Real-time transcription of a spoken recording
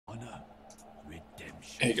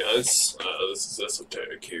Hey guys, this is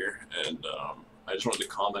Esoteric here, and I just wanted to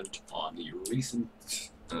comment on the recent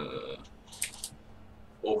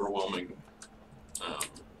overwhelming um,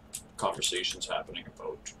 conversations happening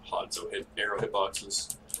about arrow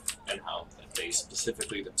hitboxes and how they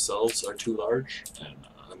specifically themselves are too large. And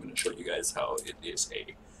I'm going to show you guys how it is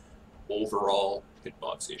a overall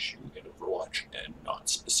hitbox issue in Overwatch and not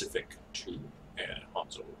specific to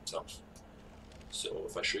Hanzo himself. So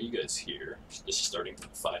if I show you guys here, this is starting from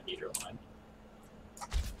the 5-meter line.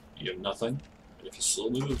 You have nothing, and if you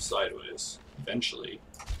slowly move sideways, eventually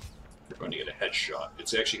you're going to get a headshot.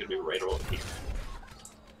 It's actually going to be right over here.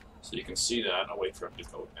 So you can see that. I'll wait for him to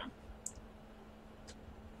go again.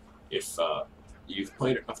 If you've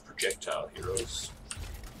played enough projectile heroes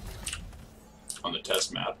on the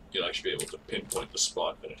test map, you'll actually be able to pinpoint the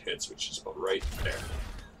spot that it hits, which is about right there.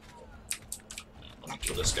 Let me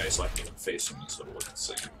kill this guy so I can even face him so it'll look the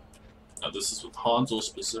same. Now this is with Hanzo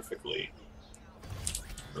specifically.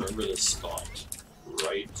 Remember this spot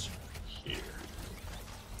right here.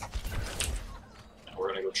 Now we're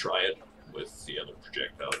gonna go try it with the other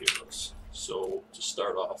projectile heroes. So to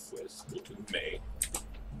start off with, we'll do May.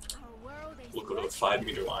 We'll go to the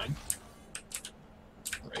 5-meter line.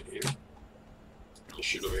 Right here. We'll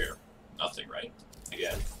shoot over here. Nothing, right?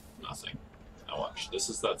 Again, nothing. Now watch, this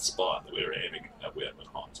is that spot that we were aiming at with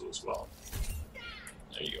Hanzo as well.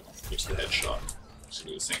 There you go, here's the headshot. So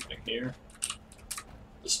do the same thing here.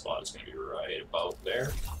 The spot is going to be right about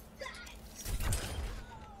there.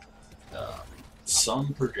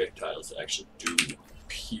 Some projectiles actually do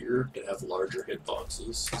appear to have larger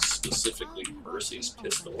hitboxes, specifically Mercy's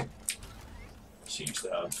pistol seems to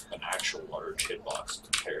have an actual large hitbox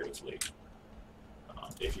comparatively.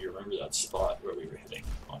 If you remember that spot where we were hitting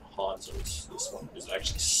on Hanzo's, this one is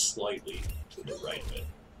actually slightly to the right of it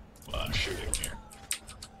while I'm shooting here.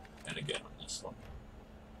 And again on this one.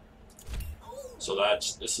 So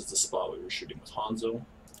this is the spot we were shooting with Hanzo.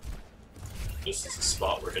 This is the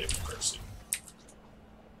spot we're hitting with Mercy.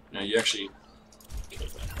 Now you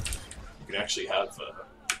can actually have the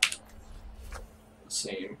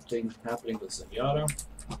same thing happening with Zenyatta.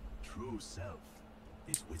 True self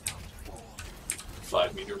is without form.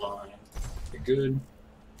 5-meter line, you're good,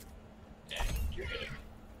 and you're hitting.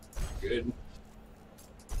 Good,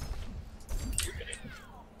 you're hitting.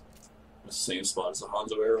 The same spot as the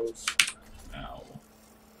Hanzo arrows. Now,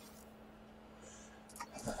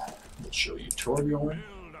 we'll show you Torbjorn.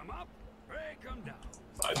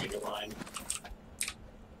 5-meter line.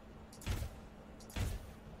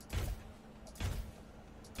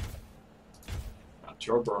 Now,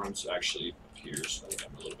 Torbjorn's actually appears, I think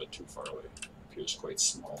I'm a little bit too far away. Appears quite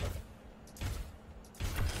small.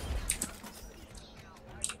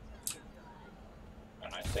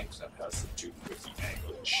 And I think that has to do with the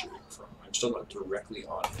angle it's shooting from. I'm still not directly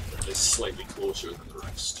on it, but it's slightly closer than the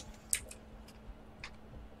rest.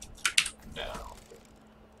 Now,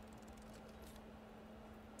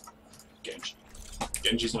 Genji.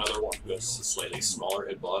 Genji's another one who has a slightly smaller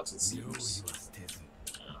hitbox, it seems,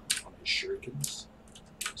 on his shurikens.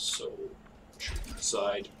 So, shooting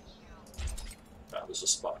aside. That was a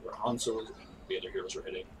spot where Hanzo and the other heroes were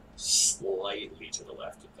hitting slightly to the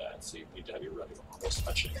left of that, so you need to have your running almost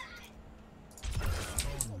touching.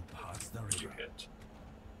 You hit.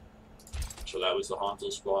 So that was the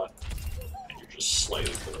Hanzo spot, and you're just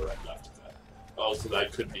slightly to the right left of that. Also,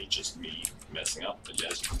 that could be just me messing up, but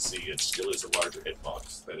as you can see, it still is a larger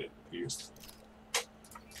hitbox than it appears.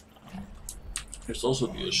 There's also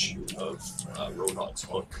the issue of Roadhog's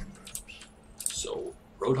hook. So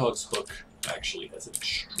Roadhog's hook actually has an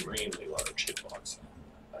extremely large hitbox.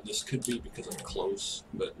 This could be because I'm close,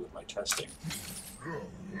 but with my testing,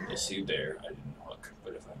 you'll see there I didn't hook,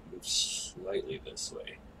 but if I move slightly this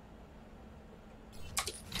way,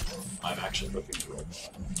 I'm actually hooking the Roadhog.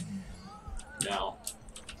 Now,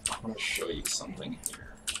 I'm going to show you something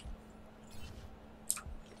here.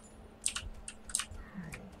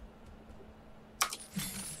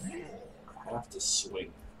 I have to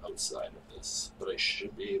swing outside of this, but I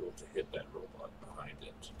should be able to hit that robot behind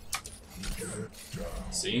it.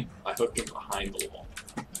 See? I hooked him behind the wall.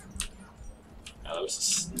 Now that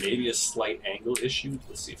was maybe a slight angle issue.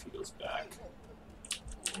 Let's see if he goes back.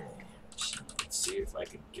 Let's see if I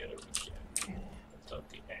can get him again without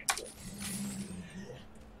the angle.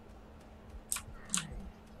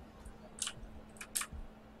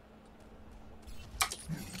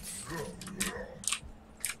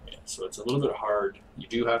 So it's a little bit hard. You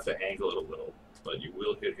do have to angle it a little, but you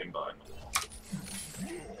will hit him behind the wall.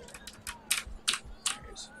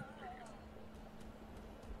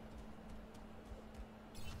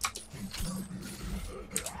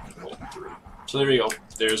 Roll through. So there you go.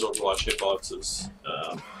 There's Overwatch hitboxes.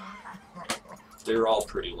 They're all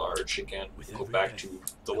pretty large. Again, we go back to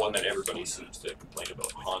the one that everybody seems to complain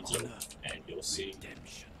about, Hanzo, and you'll see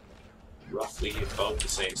roughly about the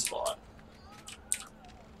same spot.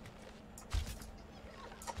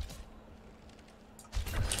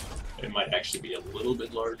 It might actually be a little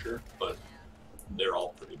bit larger, but they're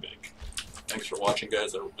all pretty big. Thanks for watching,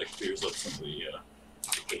 guys. I hope that clears up some of the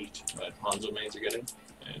hate that Hanzo mains are getting,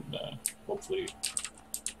 and hopefully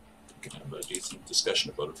we can have a decent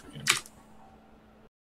discussion about it from here.